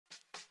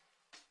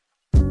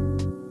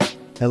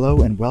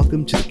Hello and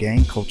welcome to the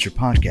Gang Culture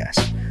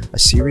Podcast, a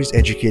series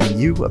educating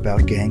you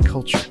about gang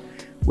culture.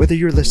 Whether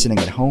you're listening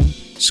at home,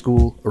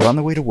 school, or on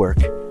the way to work,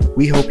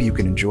 we hope you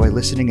can enjoy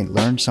listening and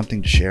learn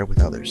something to share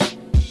with others.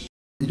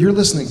 You're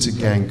listening to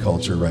Gang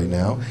Culture right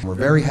now. We're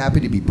very happy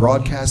to be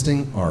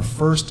broadcasting our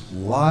first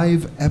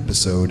live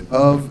episode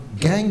of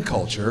Gang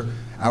Culture,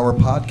 our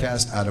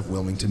podcast out of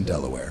Wilmington,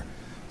 Delaware.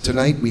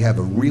 Tonight we have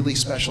a really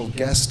special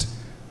guest.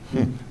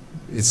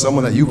 It's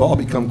someone that you've all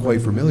become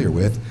quite familiar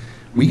with.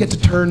 We get to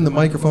turn the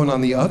microphone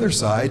on the other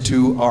side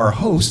to our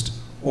host,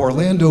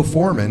 Orlando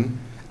Foreman,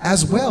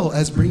 as well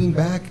as bringing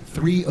back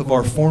three of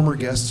our former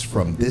guests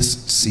from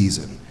this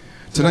season.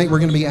 Tonight we're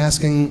going to be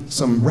asking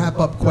some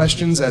wrap-up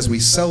questions as we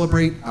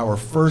celebrate our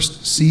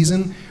first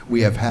season.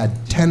 We have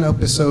had 10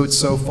 episodes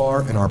so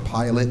far in our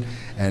pilot,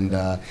 and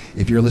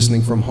if you're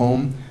listening from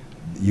home,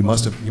 you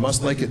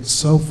must like it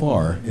so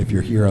far if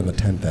you're here on the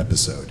 10th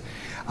episode.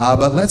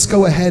 But let's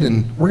go ahead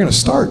and we're going to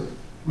start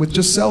with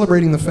just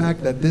celebrating the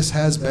fact that this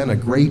has been a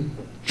great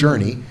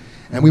journey,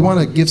 and we want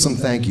to give some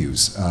thank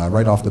yous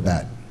right off the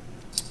bat.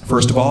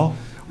 First of all,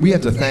 we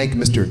have to thank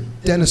Mr.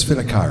 Dennis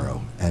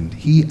Finicaro, and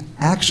he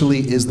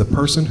actually is the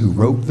person who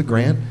wrote the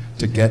grant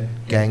to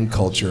get Gang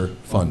Culture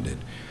funded.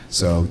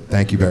 So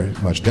thank you very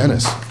much,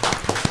 Dennis.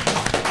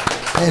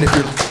 And if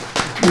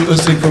you're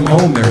listening from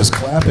home, there's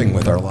clapping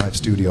with our live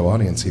studio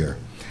audience here.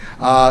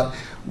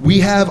 We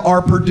have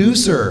our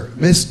producer,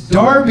 Miss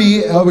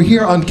Darby, over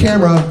here on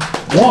camera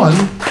one.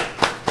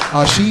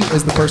 She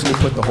is the person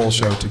who put the whole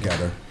show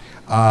together.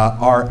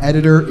 Our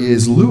editor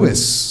is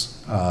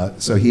Lewis,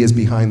 so he is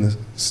behind the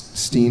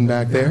scene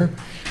back there.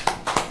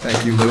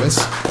 Thank you, Lewis.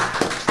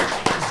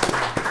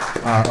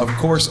 Of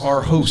course,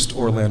 our host,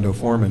 Orlando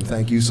Foreman.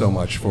 Thank you so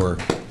much for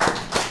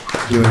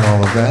doing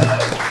all of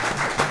that.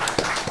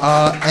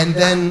 And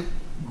then,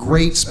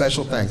 great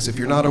special thanks. If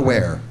you're not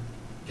aware,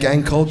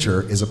 Gang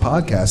Culture is a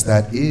podcast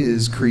that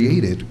is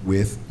created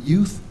with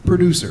youth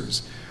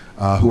producers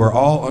who are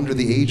all under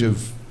the age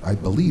of, I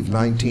believe,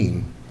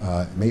 19,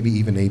 maybe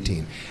even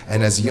 18,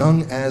 and as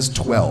young as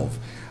 12.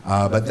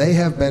 But they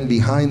have been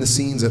behind the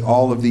scenes at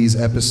all of these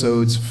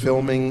episodes,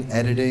 filming,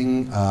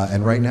 editing,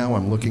 and right now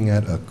I'm looking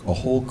at a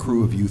whole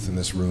crew of youth in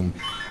this room.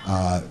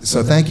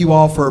 So thank you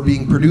all for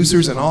being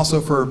producers and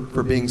also for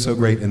being so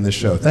great in this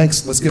show.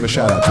 Thanks. Let's give a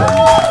shout out to our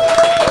youth.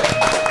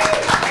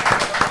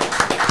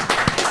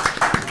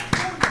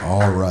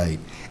 All right.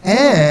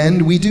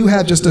 And we do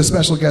have just a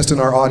special guest in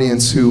our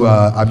audience who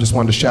I just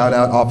wanted to shout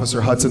out,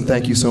 Officer Hudson.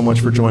 Thank you so much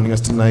for joining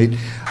us tonight.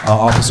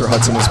 Officer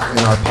Hudson was in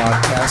our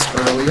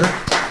podcast earlier.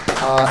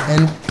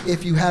 And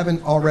if you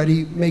haven't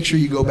already, make sure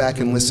you go back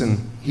and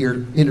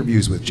hear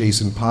interviews with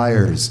Jason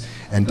Pyers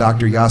and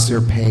Dr.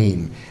 Yasser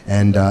Payne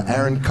and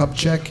Aaron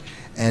Kupchak.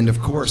 And of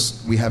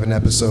course, we have an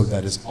episode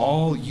that is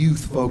all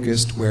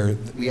youth-focused where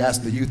we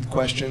ask the youth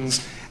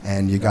questions,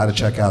 and you got to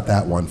check out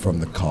that one from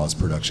the CAUSE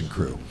production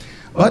crew.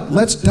 But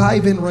let's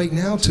dive in right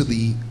now to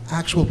the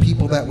actual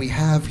people that we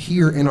have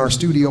here in our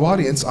studio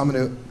audience. I'm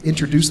going to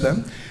introduce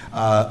them.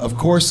 Of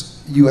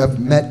course, you have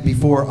met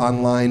before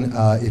online,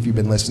 if you've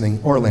been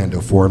listening, Orlando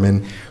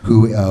Foreman,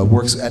 who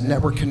works at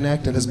Network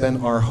Connect and has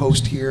been our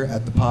host here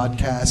at the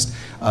podcast,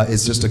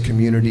 is just a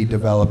community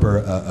developer,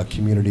 a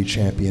community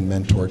champion,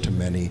 mentor to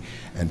many,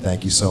 and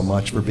thank you so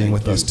much for being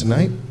with us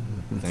tonight.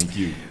 Thank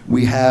you.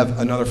 We have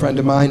another friend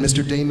of mine,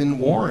 Mr. Damond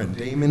Warren.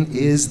 Damond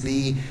is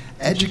the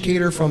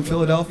educator from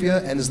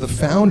Philadelphia and is the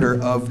founder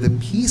of the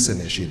Peace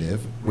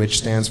Initiative, which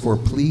stands for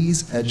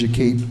Please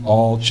Educate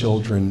All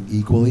Children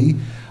Equally.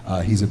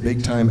 He's a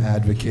big-time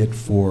advocate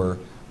for,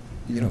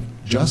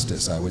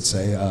 justice, I would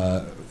say,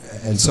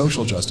 and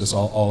social justice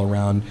all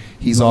around.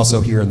 He's also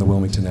here in the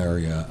Wilmington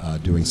area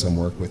doing some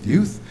work with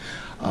youth.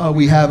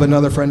 We have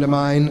another friend of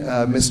mine,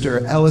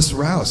 Mr. Ellis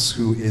Rouse,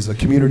 who is a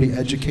community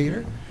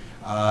educator.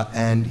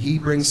 And he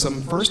brings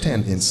some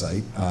firsthand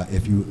insight.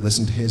 If you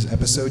listen to his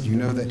episode, you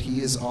know that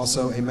he is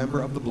also a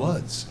member of the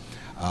Bloods,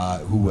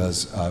 who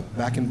was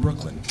back in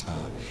Brooklyn.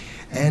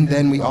 And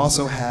then we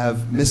also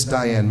have Miss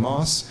Diane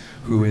Moss,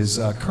 who is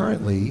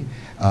currently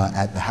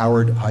at the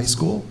Howard High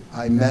School.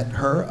 I met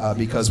her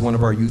because one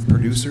of our youth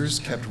producers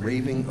kept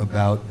raving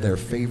about their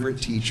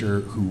favorite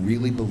teacher who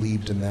really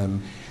believed in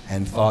them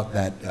and thought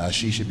that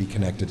she should be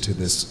connected to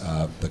this,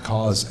 the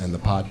cause and the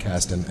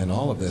podcast and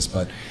all of this.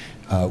 But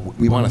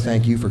we want to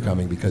thank you for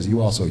coming because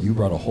you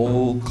brought a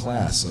whole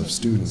class of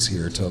students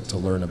here to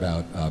learn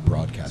about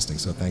broadcasting.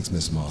 So thanks,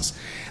 Ms. Moss.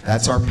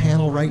 That's our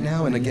panel right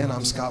now. And again,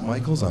 I'm Scott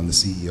Michels. I'm the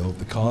CEO of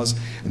the CAUSE.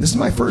 And this is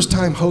my first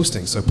time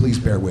hosting, so please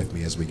bear with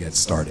me as we get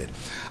started.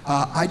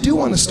 I do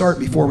want to start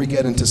before we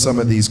get into some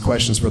of these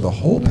questions for the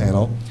whole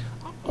panel.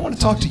 I want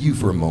to talk to you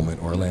for a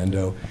moment,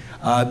 Orlando.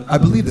 I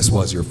believe this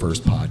was your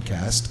first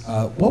podcast.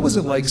 What was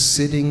it like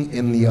sitting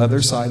in the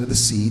other side of the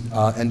seat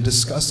and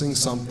discussing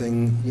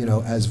something,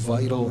 as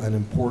vital and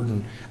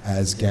important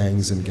as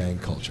gangs and gang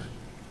culture?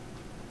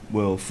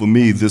 Well, for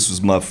me, this was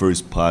my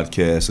first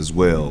podcast as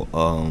well.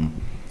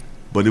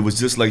 But it was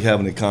just like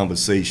having a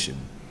conversation.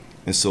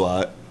 And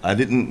so I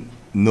didn't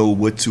know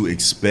what to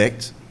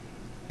expect,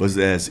 but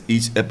as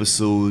each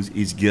episode,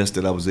 each guest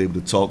that I was able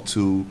to talk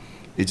to,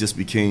 it just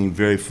became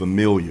very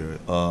familiar.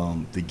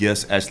 The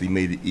guests actually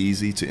made it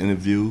easy to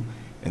interview,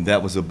 and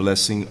that was a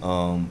blessing.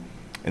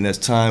 And as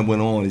time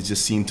went on, it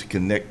just seemed to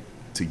connect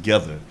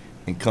together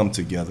and come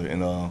together.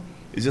 And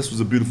it just was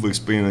a beautiful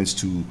experience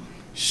to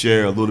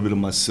share a little bit of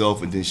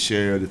myself and then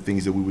share the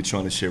things that we were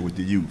trying to share with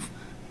the youth.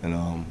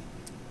 And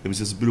it was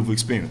just a beautiful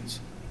experience.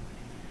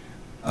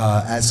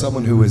 As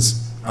someone who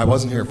I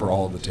wasn't here for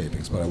all of the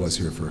tapings, but I was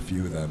here for a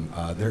few of them.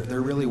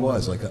 There really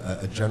was like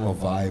a general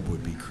vibe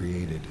would be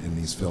created in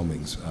these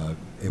filmings.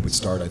 It would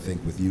start, I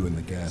think, with you and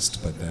the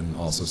guest, but then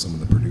also some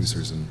of the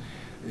producers, and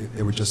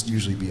it would just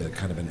usually be a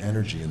kind of an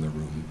energy in the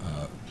room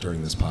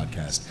during this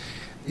podcast.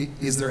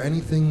 Is there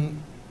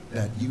anything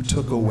that you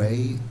took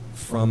away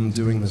from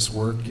doing this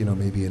work? You know,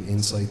 maybe an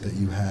insight that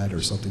you had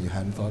or something you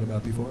hadn't thought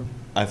about before?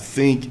 I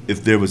think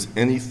if there was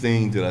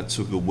anything that I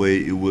took away,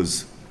 it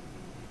was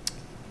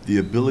the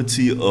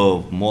ability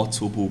of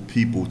multiple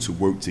people to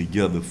work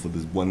together for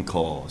this one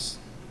cause.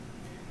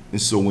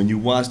 And so when you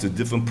watch the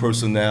different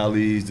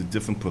personalities, the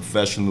different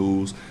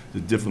professionals, the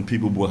different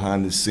people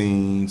behind the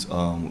scenes,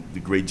 the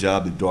great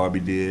job that Darby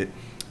did,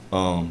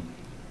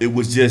 it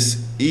was just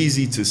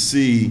easy to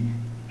see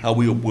how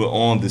we were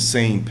on the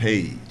same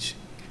page.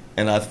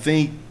 And I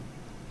think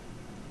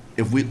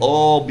if we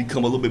all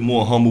become a little bit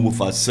more humble with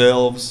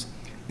ourselves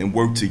and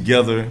work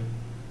together,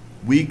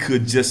 we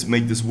could just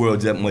make this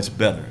world that much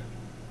better.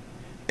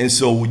 And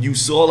so you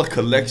saw a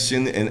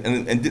collection,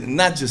 and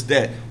not just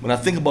that, when I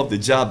think about the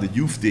job the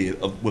youth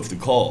did with the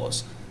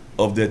cause,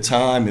 of their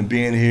time and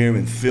being here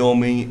and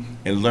filming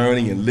and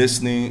learning and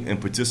listening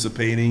and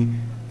participating,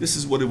 this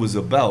is what it was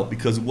about,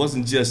 because it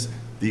wasn't just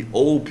the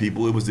old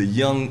people, it was the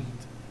young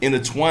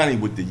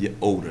intertwining with the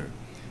older.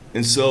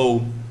 And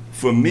so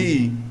for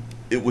me,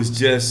 it was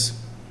just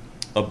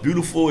a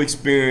beautiful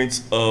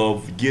experience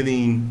of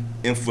getting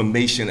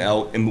information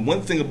out. And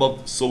one thing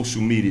about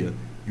social media,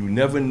 you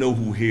never know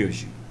who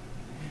hears you.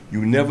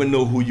 You never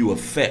know who you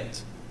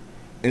affect.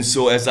 And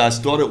so as I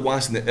started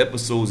watching the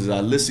episodes, as I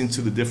listened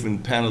to the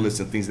different panelists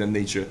and things of that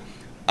nature,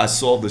 I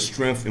saw the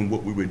strength in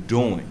what we were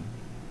doing.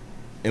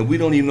 And we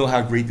don't even know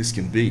how great this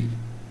can be.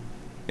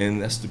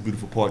 And that's the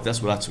beautiful part.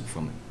 That's what I took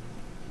from it.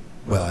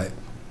 Well,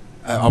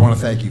 I want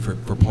to thank you for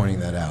pointing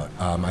that out.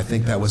 I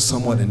think that was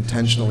somewhat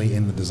intentionally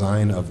in the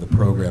design of the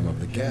program of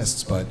the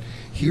guests, but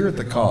here at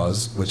the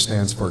CAUSE, which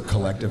stands for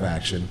Collective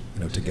Action,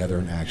 Together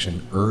in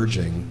Action,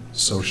 urging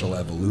social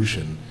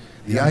evolution,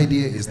 the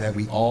idea is that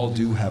we all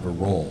do have a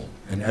role,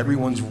 and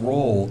everyone's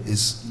role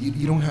is,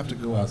 you don't have to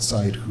go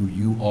outside who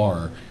you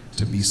are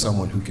to be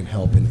someone who can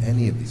help in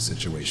any of these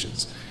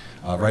situations.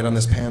 Right on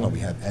this panel, we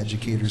have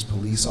educators,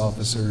 police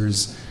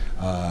officers,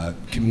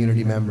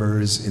 community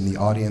members. In the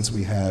audience,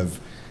 we have,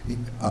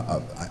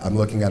 I'm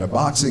looking at a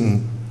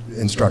boxing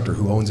instructor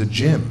who owns a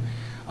gym.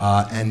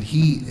 And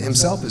he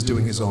himself is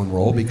doing his own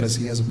role because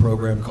he has a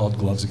program called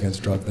Gloves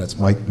Against Drug. That's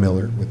Mike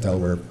Miller with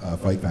Delaware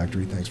Fight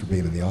Factory. Thanks for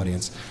being in the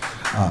audience.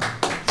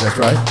 That's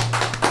right.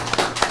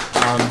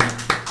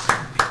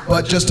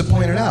 But just to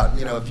point it out,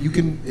 if you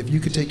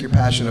could take your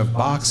passion of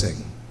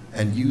boxing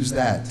and use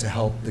that to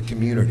help the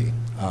community,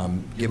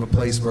 give a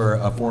place for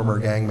a former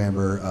gang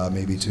member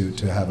maybe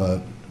to have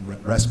a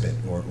respite,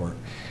 or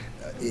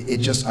it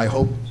just, I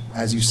hope,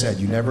 as you said,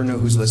 you never know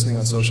who's listening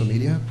on social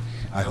media.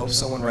 I hope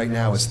someone right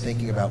now is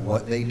thinking about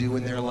what they do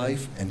in their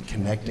life and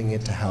connecting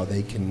it to how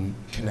they can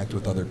connect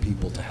with other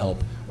people to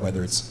help,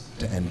 whether it's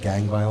to end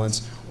gang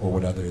violence or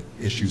what other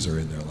issues are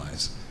in their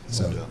lives.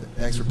 So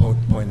thanks for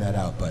pointing that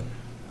out. But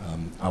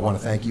I want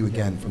to thank you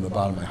again from the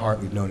bottom of my heart.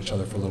 We've known each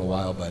other for a little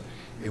while, but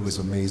it was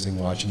amazing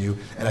watching you.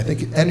 And I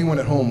think anyone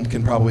at home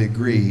can probably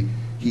agree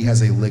he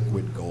has a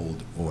liquid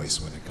gold voice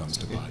when it comes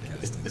to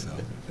podcasting. So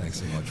thanks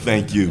so much.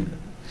 Thank you.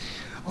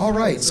 All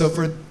right, so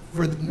for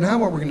now,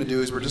 what we're going to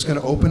do is we're just going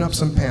to open up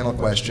some panel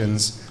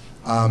questions,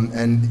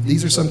 and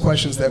these are some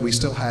questions that we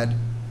still had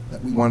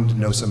that we wanted to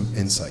know some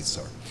insights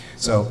on.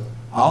 So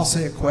I'll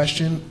say a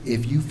question.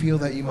 If you feel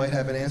that you might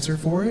have an answer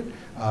for it,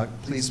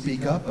 please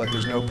speak up, but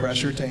there's no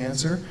pressure to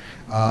answer.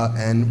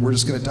 And we're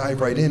just going to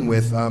dive right in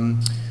with,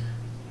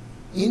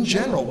 in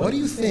general, what do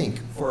you think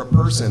for a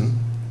person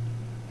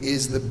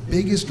is the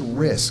biggest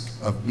risk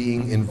of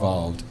being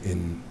involved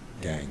in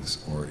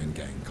gangs or in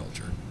gang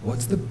culture?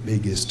 What's the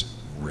biggest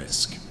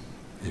risk,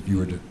 if you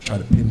were to try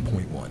to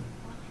pinpoint one?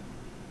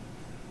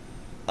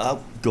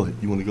 Go ahead.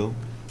 You want to go?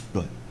 Go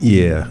ahead.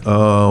 Yeah.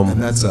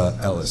 And that's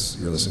Ellis.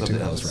 You're listening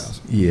to Ellis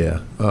Rouse. Yeah.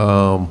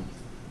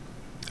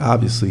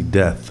 Obviously,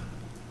 death.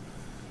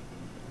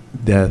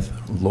 Death,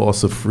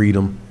 loss of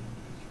freedom,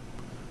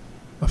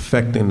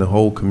 affecting the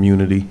whole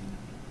community.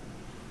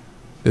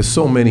 There's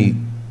so many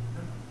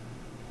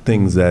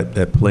things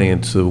that play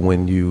into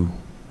when you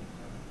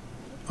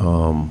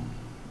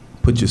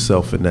put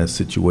yourself in that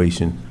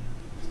situation.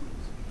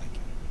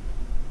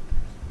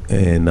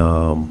 And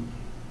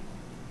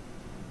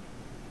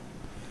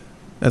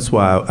that's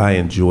why I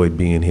enjoy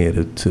being here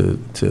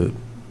to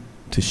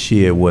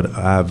share what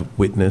I've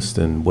witnessed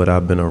and what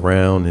I've been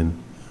around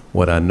and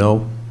what I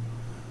know.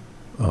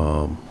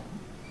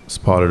 It's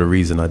part of the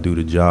reason I do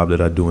the job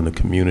that I do in the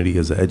community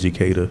as an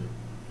educator.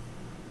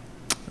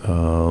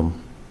 But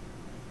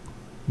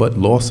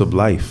loss of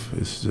life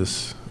is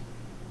just,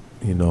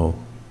 you know,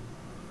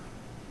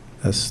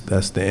 that's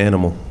the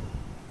animal.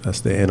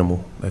 That's the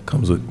animal that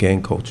comes with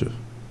gang culture.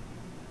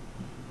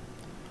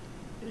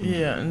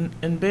 Yeah,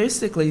 and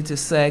basically to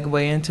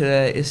segue into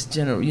that, it's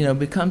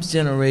becomes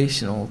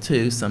generational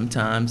too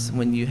sometimes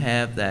when you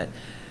have that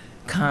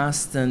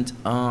constant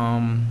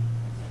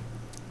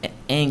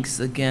angst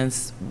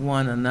against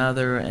one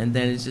another, and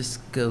then it just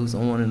goes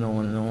on and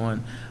on and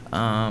on.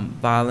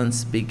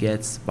 Violence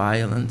begets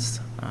violence,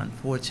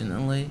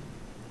 unfortunately.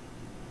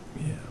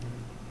 Yeah.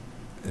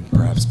 And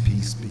perhaps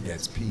peace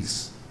begets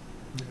peace.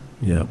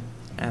 Yeah.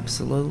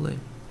 Absolutely.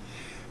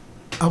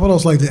 I would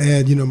also like to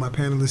add, my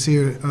panelists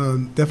here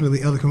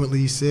definitely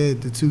eloquently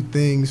said the two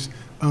things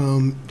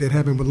that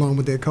happen along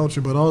with their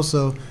culture, but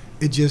also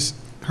it just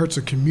hurts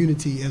a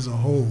community as a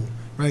whole,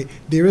 right?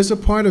 There is a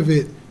part of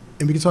it,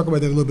 and we can talk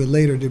about that a little bit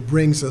later, that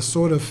brings a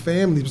sort of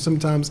family, but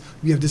sometimes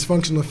we have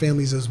dysfunctional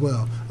families as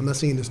well. I'm not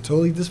saying it's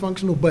totally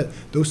dysfunctional, but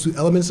those two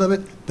elements of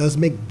it does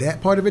make that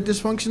part of it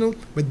dysfunctional,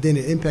 but then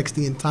it impacts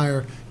the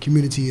entire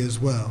community as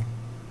well,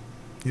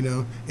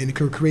 and it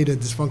could create a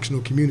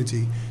dysfunctional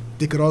community.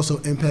 It could also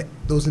impact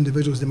those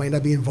individuals that might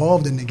not be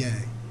involved in the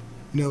gang,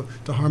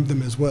 to harm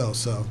them as well.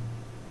 So,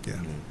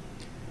 yeah.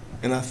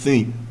 And I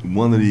think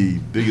one of the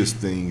biggest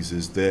things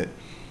is that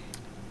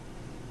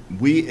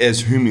we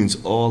as humans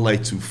all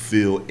like to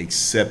feel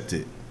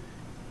accepted,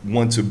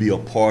 want to be a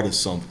part of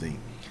something.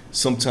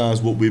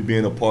 Sometimes what we're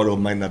being a part of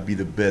might not be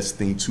the best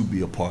thing to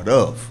be a part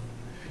of,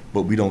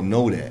 but we don't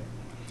know that.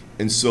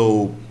 And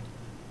so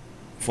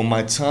from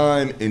my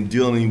time in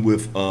dealing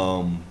with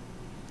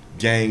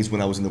gangs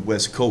when I was in the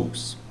West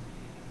Coast,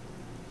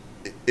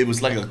 it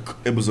was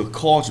a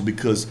culture,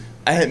 because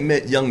I had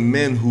met young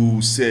men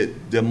who said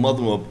their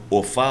mother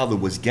or father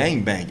was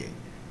gangbanging,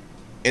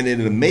 and it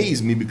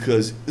amazed me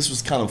because this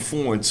was kind of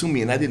foreign to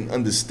me and I didn't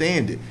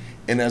understand it.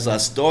 And as I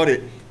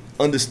started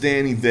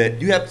understanding that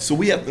we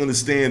have to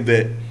understand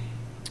that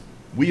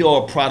we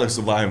are products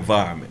of our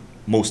environment,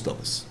 most of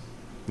us,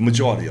 the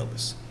majority of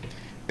us.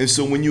 And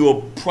so when you're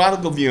a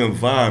product of your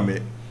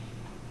environment,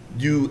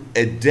 you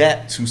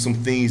adapt to some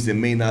things that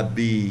may not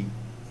be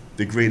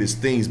the greatest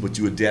things, but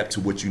you adapt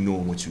to what you know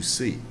and what you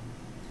see.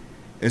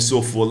 And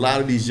so for a lot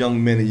of these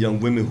young men and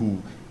young women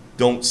who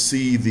don't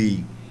see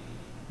the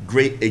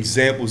great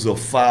examples of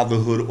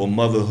fatherhood or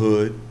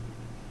motherhood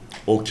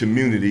or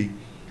community,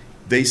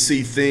 they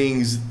see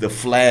things, the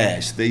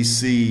flash, they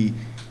see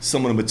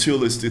some of the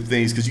materialistic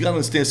things, because you gotta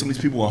understand some of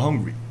these people are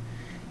hungry.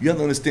 You have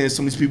to understand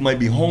some of these people might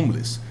be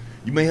homeless.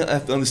 You may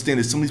have to understand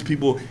that some of these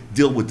people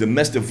deal with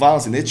domestic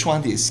violence and they're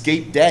trying to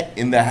escape that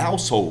in their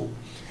household.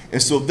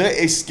 And so their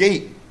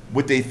escape,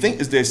 what they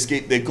think is their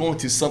escape, they're going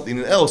to something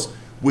else,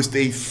 which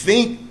they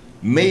think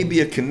may be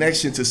a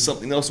connection to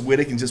something else where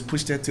they can just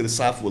push that to the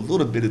side for a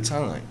little bit of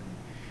time.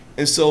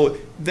 And so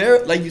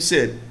there, like you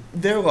said,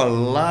 there are a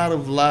lot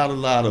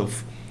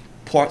of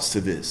parts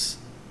to this.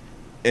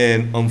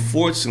 And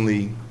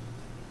unfortunately,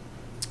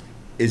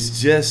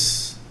 it's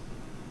just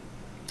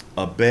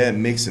a bad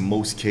mix in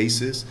most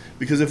cases,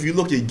 because if you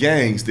look at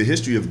gangs, the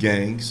history of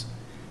gangs,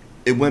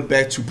 it went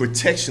back to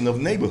protection of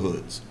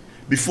neighborhoods.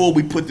 Before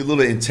we put the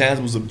little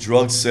intangibles of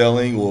drug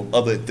selling or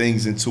other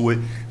things into it,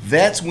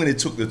 that's when it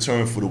took the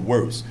turn for the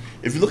worse.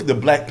 If you look at the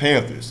Black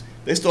Panthers,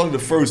 they started the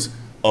first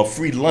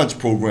free lunch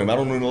program. I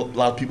don't know a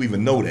lot of people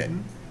even know that.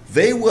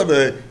 They were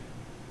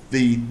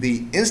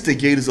the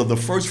instigators of the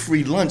first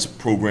free lunch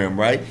program,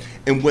 right?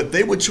 And what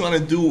they were trying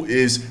to do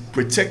is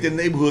protect their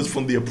neighborhoods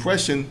from the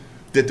oppression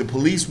that the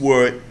police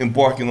were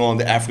embarking on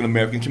the African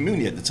American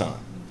community at the time.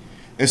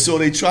 And so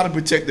they try to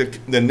protect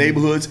their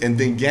neighborhoods, and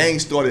then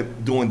gangs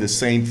started doing the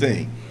same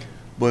thing.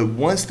 But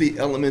once the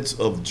elements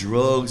of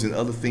drugs and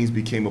other things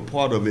became a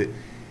part of it,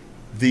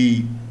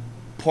 the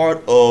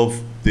part of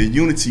the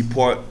unity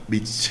part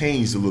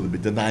changed a little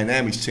bit. The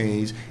dynamics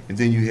changed, and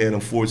then you had,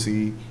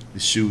 unfortunately, the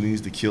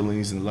shootings, the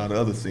killings, and a lot of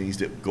other things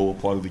that go a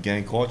part of the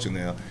gang culture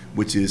now,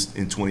 which is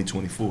in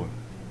 2024.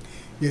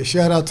 Yeah,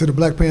 shout out to the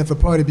Black Panther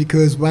Party,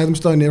 because by them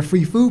starting their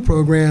free food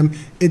program,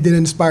 it then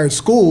inspired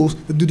schools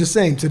to do the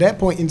same. To that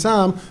point in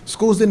time,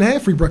 schools didn't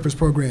have free breakfast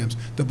programs.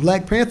 The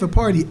Black Panther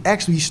Party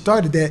actually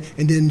started that,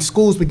 and then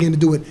schools began to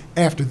do it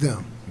after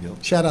them.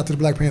 Yep. Shout out to the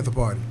Black Panther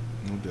Party.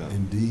 No doubt.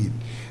 Indeed.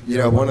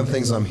 One of the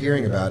things I'm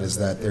hearing about is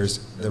that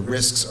the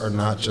risks are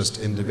not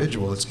just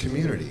individual, it's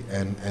community.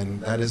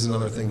 And that is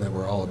another thing that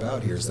we're all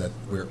about here, is that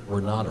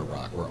we're not a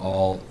rock. We're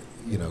all,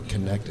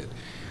 connected.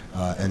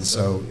 And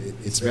so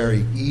it's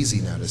very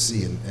easy now to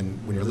see,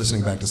 and when you're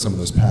listening back to some of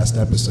those past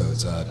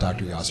episodes,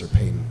 Dr. Yasser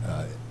Payne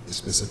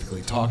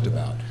specifically talked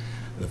about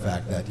the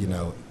fact that,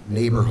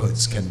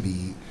 neighborhoods can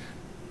be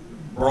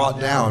brought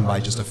down by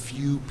just a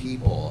few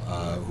people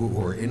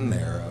who are in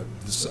there,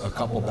 a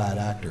couple bad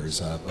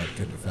actors, but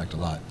could affect a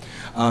lot.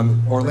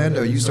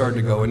 Orlando, you started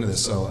to go into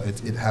this, so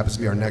it happens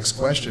to be our next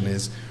question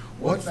is,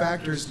 what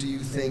factors do you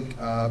think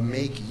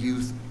make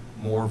youth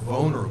more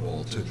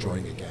vulnerable to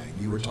joining a gang?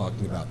 You were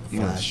talking about the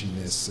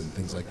flashiness and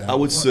things like that. I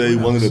would say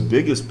one of the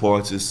biggest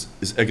parts is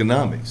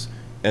economics.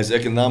 as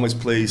economics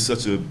plays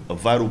such a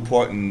vital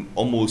part in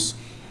almost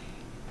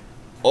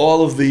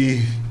all of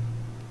the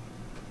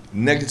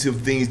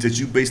negative things that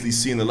you basically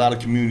see in a lot of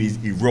communities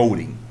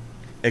eroding.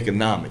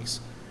 Economics,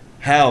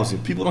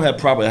 housing. People don't have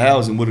proper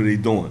housing, what are they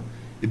doing?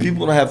 If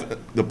people don't have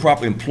the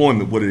proper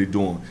employment, what are they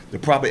doing? The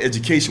proper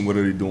education, what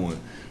are they doing?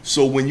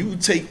 So when you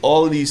take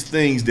all of these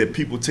things that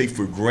people take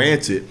for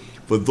granted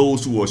for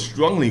those who are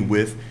struggling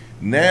with,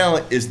 now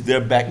it's their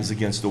back is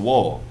against the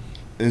wall.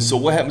 And so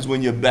what happens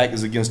when your back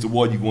is against the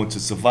wall? You go into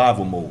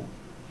survival mode.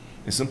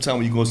 And sometimes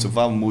when you go into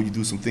survival mode, you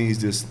do some things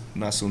that's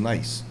not so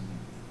nice.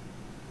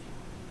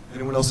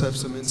 Anyone else have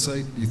some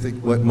insight? You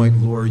think what might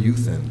lure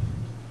youth in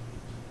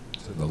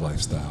to the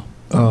lifestyle?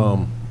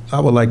 I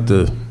would like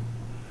to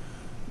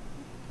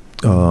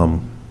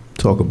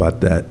talk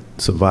about that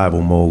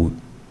survival mode.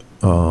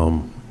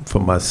 For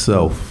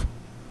myself,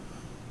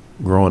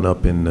 growing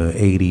up in the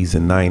 80s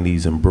and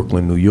 90s in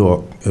Brooklyn, New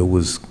York, it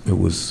was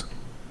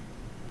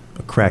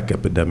a crack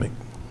epidemic.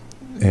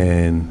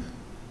 And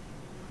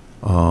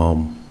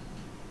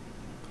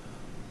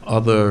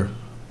other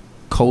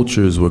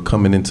cultures were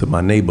coming into my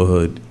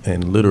neighborhood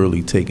and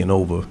literally taking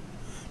over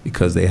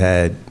because they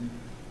had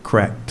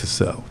crack to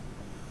sell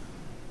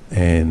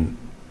and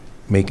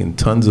making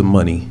tons of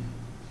money.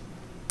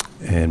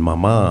 And my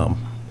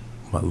mom,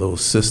 my little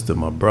sister,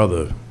 my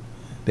brother,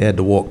 they had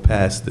to walk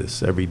past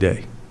this every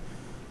day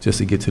just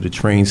to get to the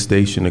train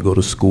station to go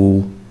to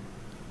school.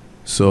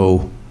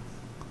 So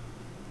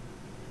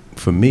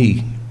for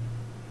me,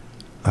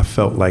 I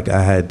felt like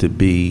I had to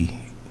be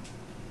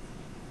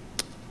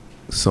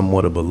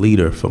somewhat of a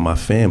leader for my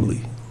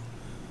family.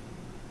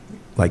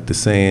 Like the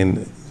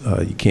saying,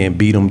 you can't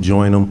beat them,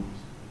 join them.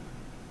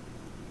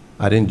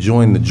 I didn't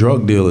join the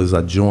drug dealers,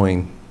 I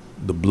joined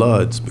the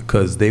Bloods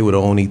because they were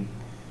the only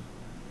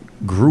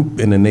group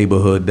in the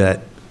neighborhood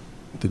that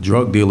the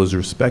drug dealers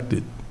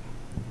respected.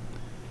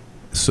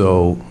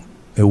 So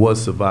it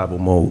was survival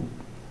mode.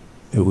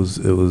 It was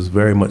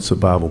very much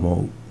survival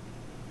mode.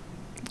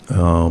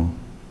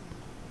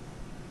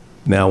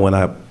 Now when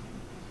I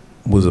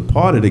was a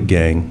part of the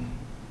gang,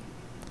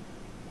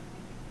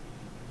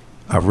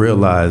 I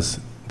realized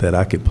that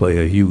I could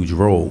play a huge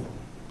role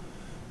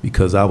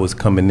because I was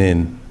coming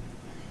in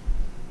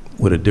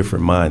with a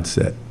different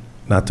mindset.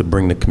 Not to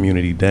bring the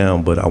community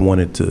down, but I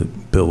wanted to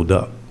build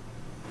up.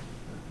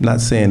 Not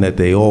saying that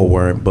they all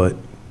weren't, but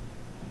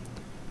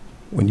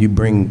when you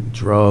bring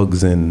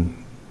drugs and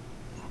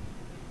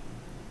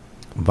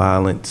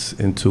violence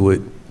into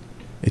it,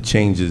 it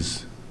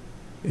changes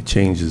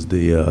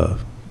the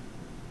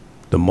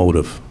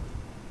motive.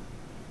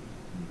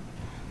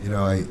 You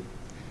know,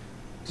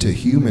 to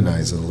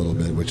humanize it a little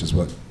bit, which is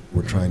what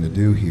we're trying to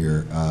do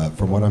here,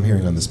 from what I'm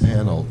hearing on this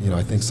panel, you know,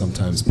 I think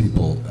sometimes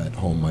people at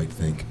home might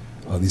think,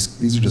 oh,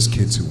 these are just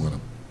kids who want to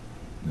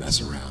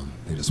mess around.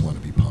 They just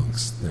want to be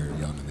punks. They're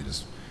young and they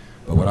just.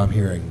 But what I'm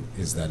hearing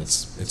is that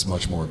it's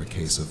much more of a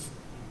case of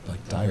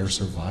like dire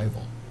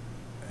survival,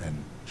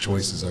 and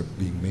choices are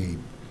being made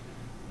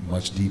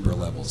much deeper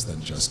levels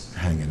than just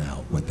hanging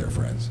out with their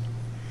friends.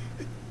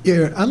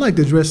 Yeah, I'd like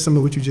to address some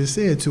of what you just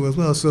said too as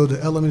well. So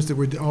the elements that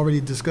were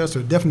already discussed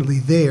are definitely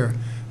there,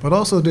 but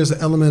also there's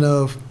an element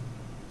of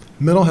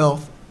mental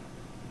health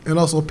and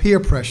also peer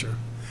pressure.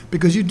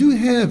 Because you do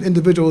have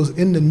individuals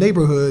in the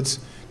neighborhoods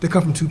that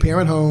come from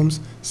two-parent homes.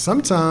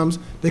 Sometimes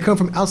they come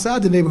from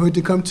outside the neighborhood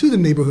to come to the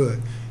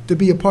neighborhood to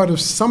be a part of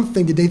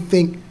something that they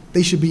think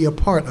they should be a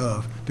part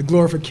of, the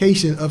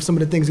glorification of some of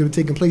the things that are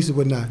taking place and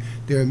whatnot.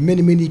 There are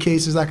many, many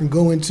cases I can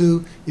go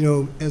into, you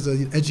know, as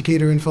an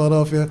educator in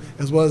Philadelphia,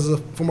 as well as a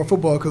former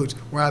football coach,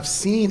 where I've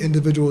seen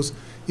individuals,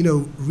 you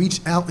know,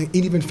 reach out, and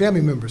even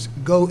family members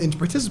go and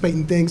participate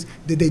in things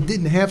that they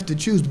didn't have to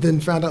choose, but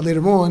then found out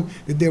later on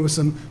that there was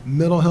some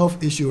mental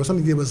health issue or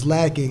something that was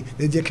lacking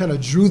that just kind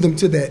of drew them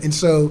to that. And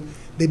so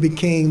they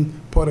became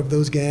part of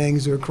those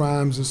gangs or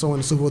crimes and so on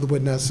and so forth and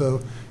whatnot.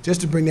 So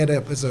just to bring that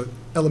up as an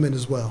element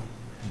as well.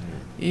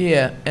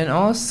 Yeah, and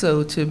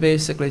also to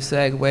basically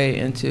segue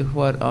into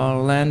what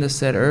Orlando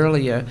said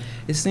earlier,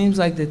 it seems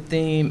like the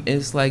theme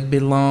is like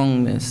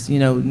belongingness, you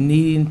know,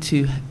 needing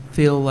to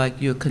feel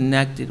like you're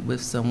connected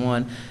with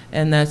someone.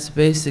 And that's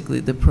basically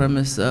the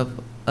premise of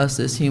us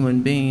as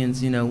human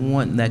beings, you know,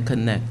 wanting that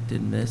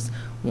connectedness,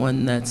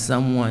 wanting that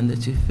someone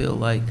that you feel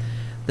like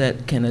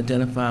that can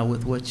identify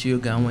with what you're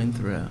going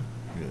through.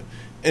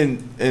 Yeah.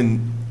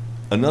 And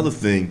another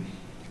thing,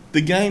 the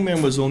gang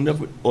members are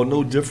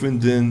no different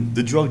than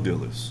the drug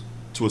dealers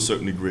to a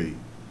certain degree,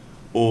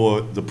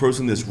 or the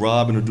person that's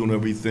robbing or doing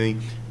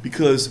everything,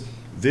 because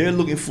they're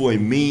looking for a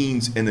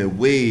means and a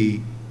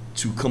way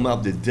to come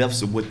out the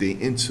depths of what they're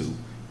into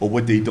or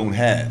what they don't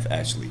have,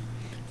 actually.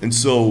 And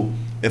so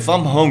if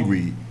I'm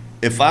hungry,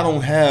 if I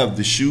don't have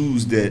the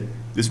shoes that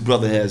this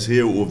brother has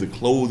here or the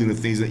clothing and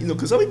things that, you know,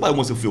 because everybody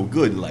wants to feel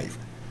good in life.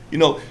 You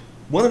know,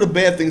 one of the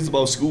bad things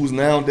about schools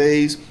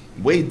nowadays,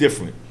 way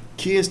different.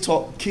 Kids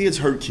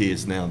hurt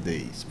kids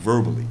nowadays,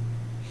 verbally.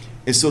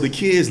 And so the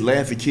kids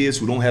laugh at kids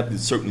who don't have the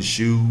certain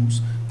shoes,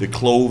 the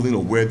clothing,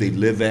 or where they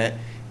live at.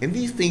 And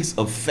these things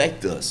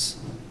affect us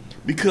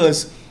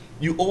because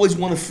you always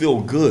want to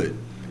feel good.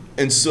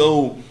 And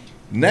so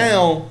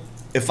now,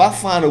 if I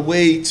find a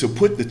way to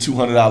put the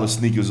 $200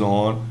 sneakers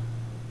on,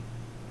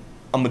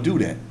 I'm gonna do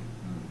that.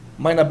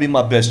 Might not be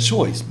my best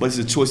choice, but it's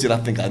a choice that I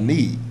think I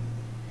need.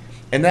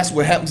 And that's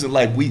what happens in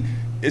life.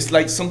 It's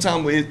like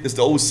sometimes it's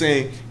the old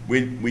saying,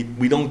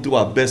 we don't do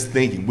our best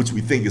thinking, which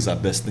we think is our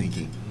best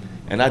thinking.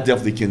 And I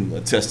definitely can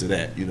attest to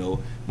that, you know.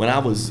 When I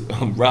was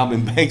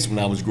robbing banks when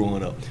I was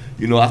growing up,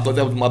 you know, I thought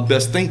that was my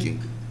best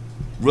thinking.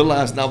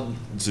 Realized now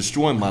it's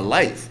destroying my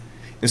life.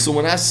 And so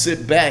when I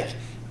sit back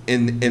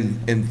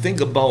and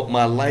think about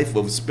my life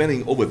of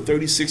spending over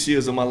 36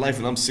 years of my life,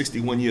 and I'm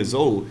 61 years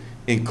old,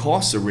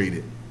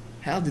 incarcerated,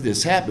 how did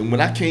this happen? When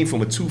I came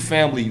from a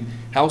two-family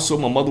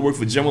household, my mother worked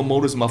for General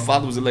Motors, my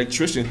father was an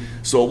electrician,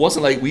 so it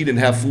wasn't like we didn't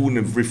have food in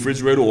the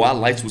refrigerator or our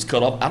lights was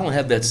cut off. I don't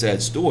have that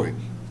sad story.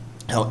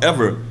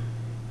 However,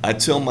 I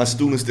tell my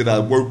students that I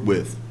work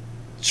with,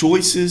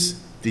 choices,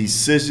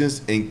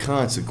 decisions, and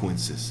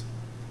consequences.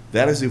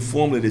 That is a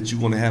formula that you're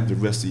going to have the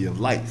rest of your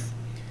life.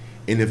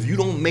 And if you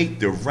don't make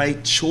the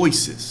right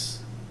choices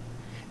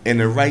and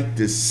the right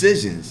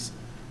decisions,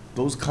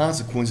 those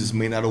consequences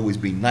may not always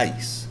be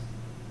nice.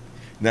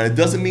 Now, it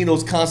doesn't mean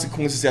those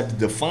consequences have to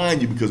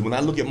define you, because when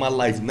I look at my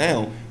life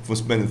now, from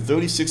spending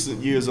 36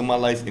 years of my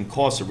life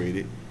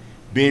incarcerated,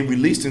 being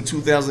released in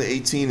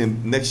 2018,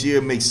 and next year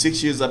makes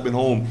 6 years I've been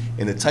home,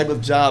 and the type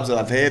of jobs that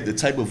I've had, the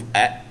type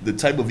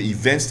of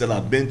events that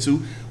I've been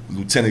to,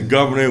 Lieutenant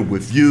Governor,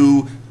 with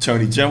you,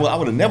 Attorney General, I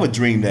would have never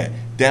dreamed that.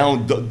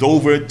 Down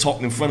Dover,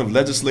 talking in front of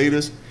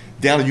legislators,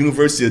 down at the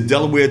University of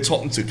Delaware,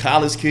 talking to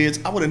college kids,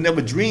 I would have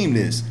never dreamed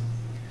this.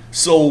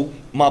 So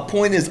my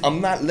point is,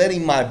 I'm not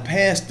letting my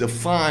past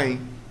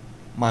define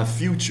my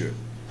future.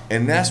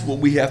 And that's what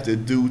we have to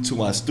do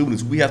to our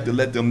students. We have to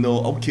let them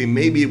know, okay,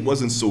 maybe it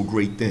wasn't so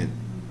great then,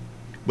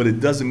 but it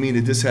doesn't mean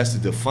that this has to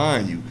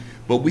define you.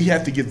 But we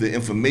have to get the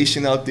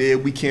information out there.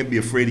 We can't be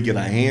afraid to get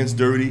our hands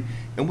dirty,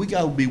 and we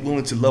got to be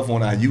willing to love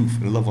on our youth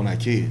and love on our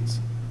kids.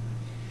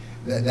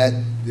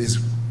 That is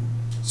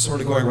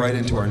sort of going right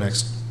into our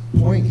next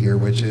point here,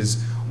 which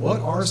is, what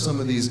are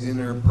some of these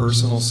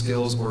interpersonal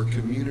skills or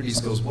community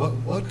skills?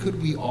 What could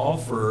we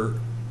offer,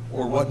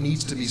 or what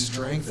needs to be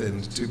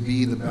strengthened to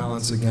be the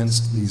balance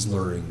against these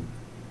learning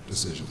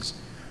decisions?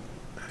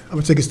 I'm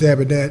gonna take a stab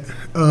at that.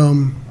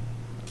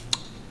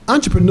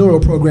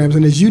 Entrepreneurial programs,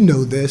 and as you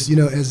know this, you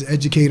know, as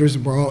educators,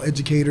 we're all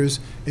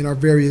educators in our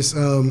various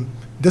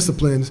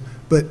disciplines,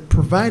 but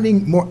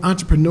providing more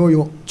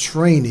entrepreneurial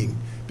training,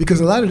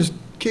 because a lot of the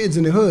kids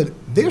in the hood,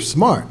 they're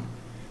smart.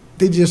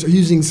 They just are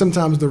using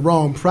sometimes the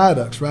wrong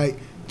products, right,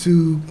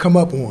 to come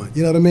up on,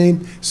 you know what I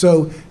mean?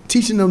 So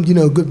teaching them, you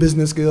know, good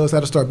business skills, how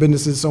to start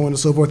businesses, so on and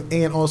so forth,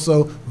 and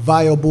also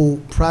viable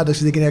products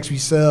that they can actually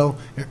sell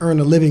and earn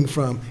a living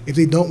from if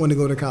they don't want to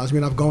go to college. I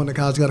mean, I've gone to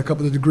college, got a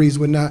couple of degrees,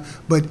 whatnot,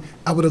 but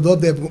I would have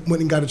loved to have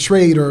went and got a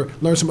trade or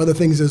learned some other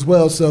things as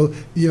well. So,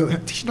 you know,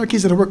 teaching our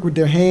kids how to work with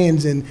their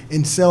hands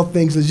and sell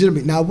things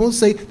legitimately. Now, I will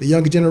say the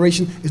younger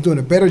generation is doing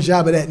a better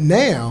job of that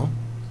now,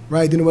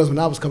 right, than it was when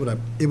I was coming up.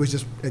 It was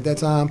just, at that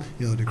time,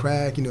 you know, the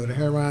crack, you know, the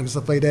heroin and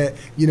stuff like that,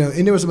 you know,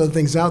 and there were some other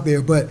things out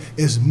there, but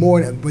it's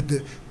more, but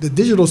the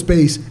digital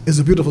space is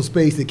a beautiful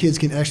space that kids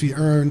can actually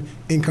earn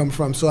income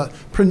from. So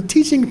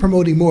teaching and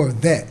promoting more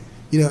of that,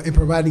 you know, and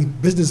providing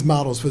business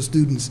models for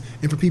students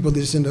and for people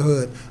that's in the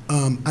hood,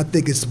 I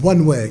think it's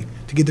one way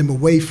to get them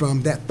away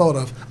from that thought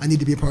of, I need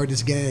to be a part of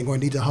this gang, or I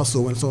need to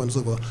hustle, and so on and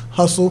so forth.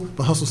 Hustle,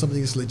 but hustle something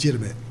that's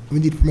legitimate. We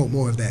need to promote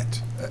more of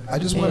that. I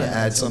just want to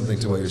add something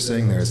to what you're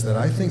saying there, is that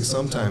I think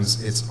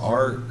sometimes it's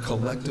our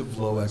collective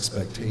low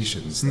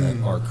expectations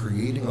that are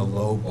creating a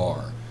low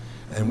bar.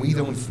 And we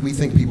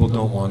think people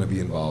don't want to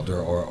be involved,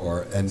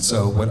 and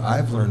so what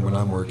I've learned when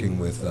I'm working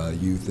with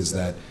youth is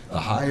that the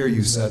higher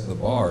you set the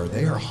bar,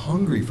 they are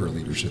hungry for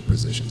leadership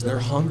positions. They're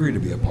hungry to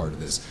be a part of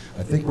this.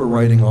 I think we're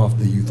writing off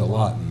the youth a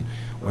lot, and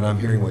when I'm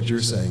hearing what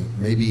you're saying,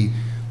 maybe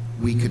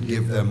we could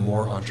give them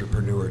more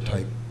entrepreneur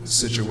type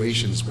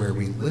situations where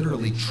we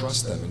literally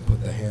trust them and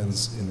put the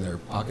hands in their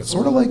pockets,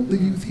 sort of like the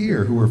youth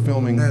here who are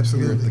filming here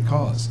at the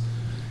Cause.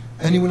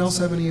 Anyone else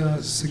have any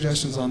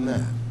suggestions on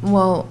that?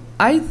 Well,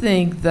 I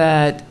think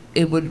that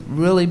it would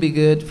really be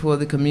good for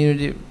the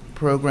community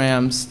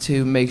programs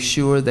to make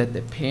sure that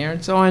the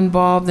parents are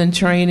involved in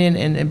training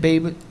and be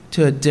able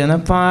to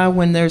identify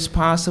when there's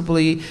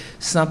possibly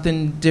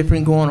something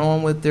different going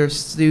on with their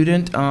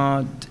student.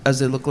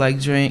 Does it look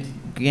like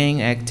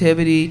gang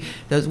activity?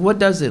 What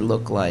does it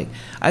look like?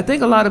 I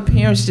think a lot of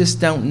parents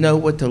just don't know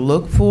what to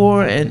look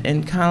for,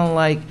 and kind of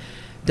like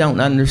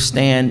don't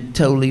understand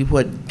totally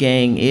what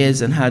gang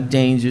is and how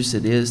dangerous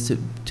it is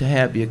to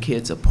have your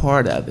kids a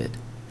part of it.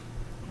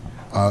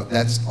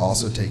 That's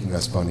also taking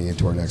us funny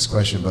into our next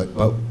question, but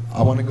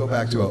I want to go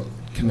back to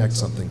connect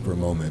something for a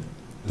moment.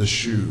 The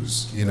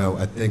shoes, you know,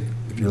 I think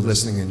if you're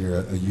listening and you're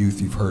a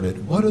youth, you've heard it,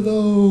 what are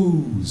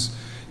those?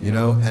 You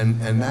know,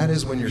 and that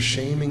is when you're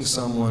shaming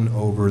someone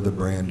over the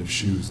brand of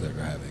shoes they're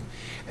having.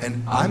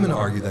 And I'm going to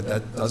argue that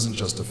that doesn't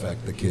just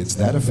affect the kids,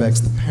 that affects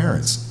the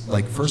parents.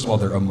 Like, first of all,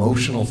 their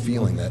emotional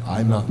feeling that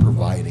I'm not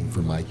providing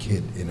for my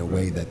kid in a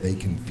way that they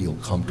can feel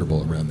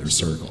comfortable around their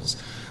circles.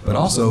 but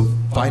also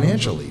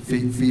financially,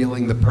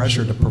 feeling the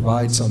pressure to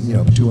provide some,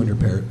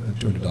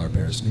 $200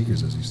 pair of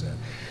sneakers, as you said.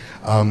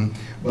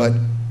 But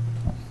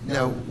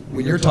now,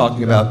 when you're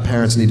talking about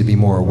parents need to be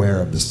more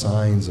aware of the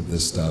signs of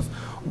this stuff,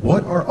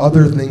 what are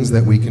other things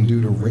that we can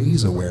do to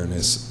raise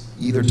awareness,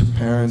 either to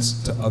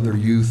parents, to other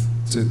youth,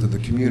 to the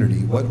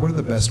community? What are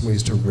the best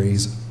ways to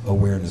raise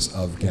awareness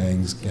of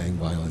gangs, gang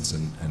violence,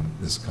 and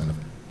this kind of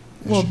issue?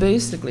 Well,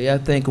 basically, I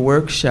think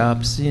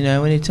workshops,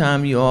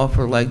 anytime you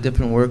offer like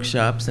different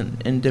workshops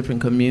in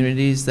different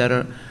communities that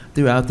are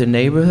throughout the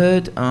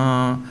neighborhood,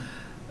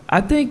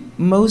 I think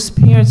most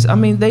parents,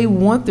 they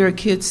want their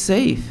kids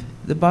safe.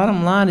 The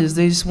bottom line is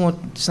they just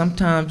want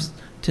sometimes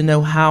to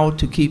know how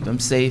to keep them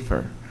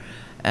safer.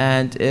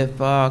 And if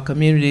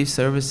community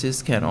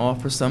services can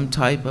offer some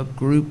type of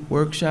group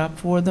workshop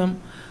for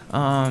them,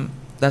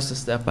 that's a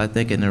step, I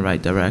think, in the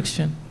right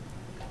direction.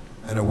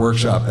 And a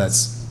workshop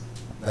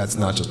that's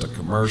not just a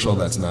commercial,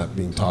 that's not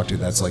being talked to,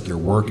 that's like you're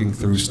working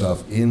through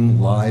stuff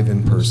live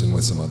in person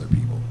with some other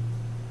people.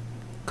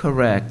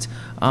 Correct.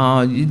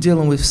 You're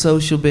dealing with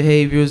social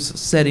behaviors,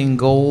 setting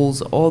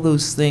goals, all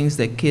those things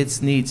that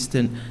kids need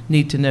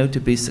to know to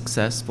be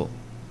successful.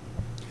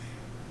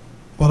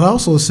 Well, I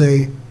also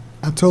say,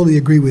 I totally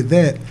agree with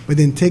that, but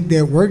then take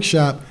that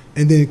workshop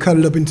and then cut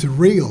it up into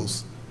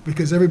reels,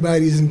 because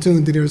everybody's in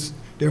tune to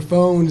their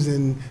phones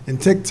and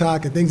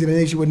TikTok and things of that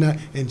nature, whatnot,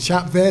 and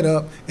chop that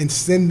up and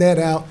send that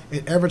out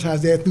and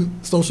advertise that through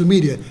social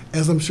media,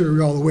 as I'm sure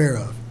we're all aware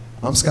of.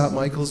 I'm Scott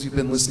Michels. You've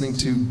been listening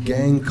to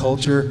Gang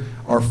Culture,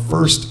 our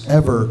first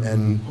ever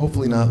and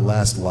hopefully not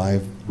last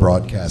live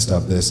broadcast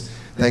of this.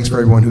 Thanks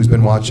for everyone who's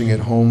been watching at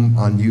home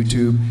on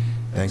YouTube.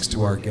 Thanks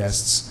to our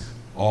guests,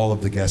 all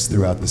of the guests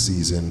throughout the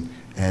season.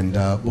 And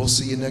we'll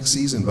see you next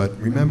season. But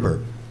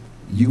remember,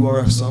 you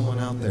are someone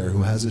out there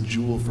who has a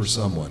jewel for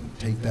someone.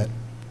 Take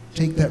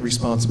that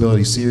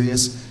responsibility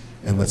serious,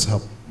 and let's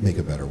help make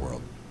a better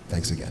world.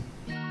 Thanks again.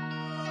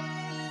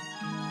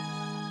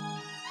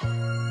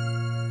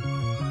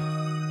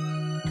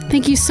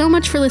 Thank you so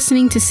much for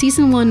listening to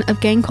Season 1 of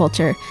Gang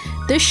Culture.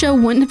 This show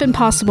wouldn't have been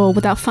possible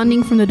without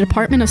funding from the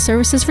Department of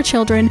Services for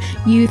Children,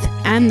 Youth,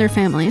 and their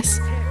families.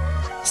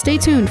 Stay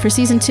tuned for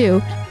Season 2.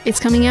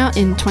 It's coming out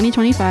in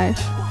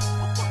 2025.